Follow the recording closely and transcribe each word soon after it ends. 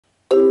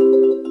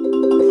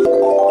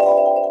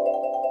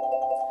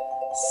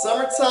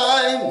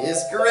summertime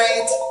is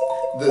great.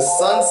 The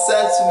sun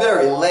sets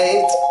very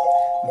late.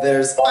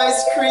 There's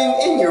ice cream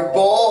in your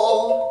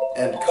bowl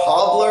and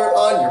cobbler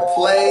on your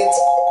plate.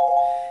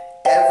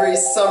 Every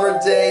summer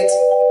date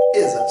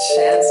is a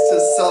chance to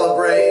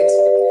celebrate.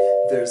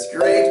 There's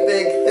great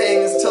big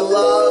things to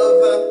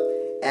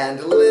love and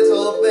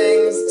little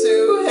things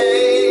to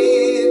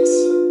hate.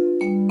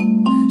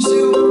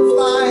 Shoo,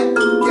 fly,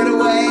 get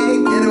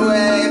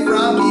away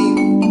from me.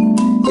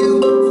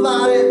 You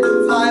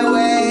fly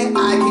away,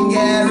 I can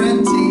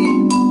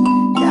guarantee.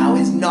 Now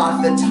is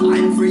not the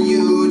time for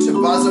you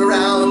to buzz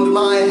around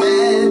my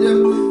head.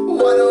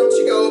 Why don't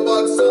you go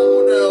bug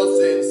someone else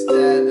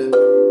instead?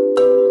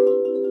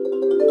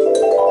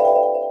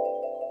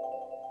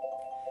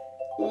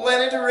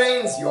 When it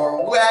rains,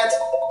 you're wet.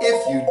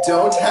 If you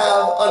don't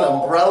have an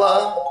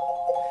umbrella,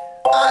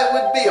 I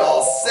would be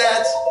all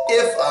set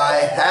if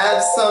I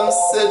had some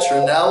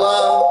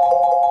citronella.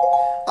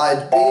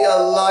 I'd be a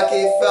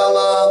lucky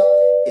fella.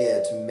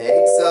 It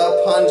makes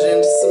a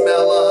pungent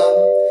smella.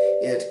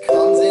 It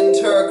comes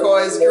in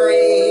turquoise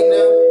green.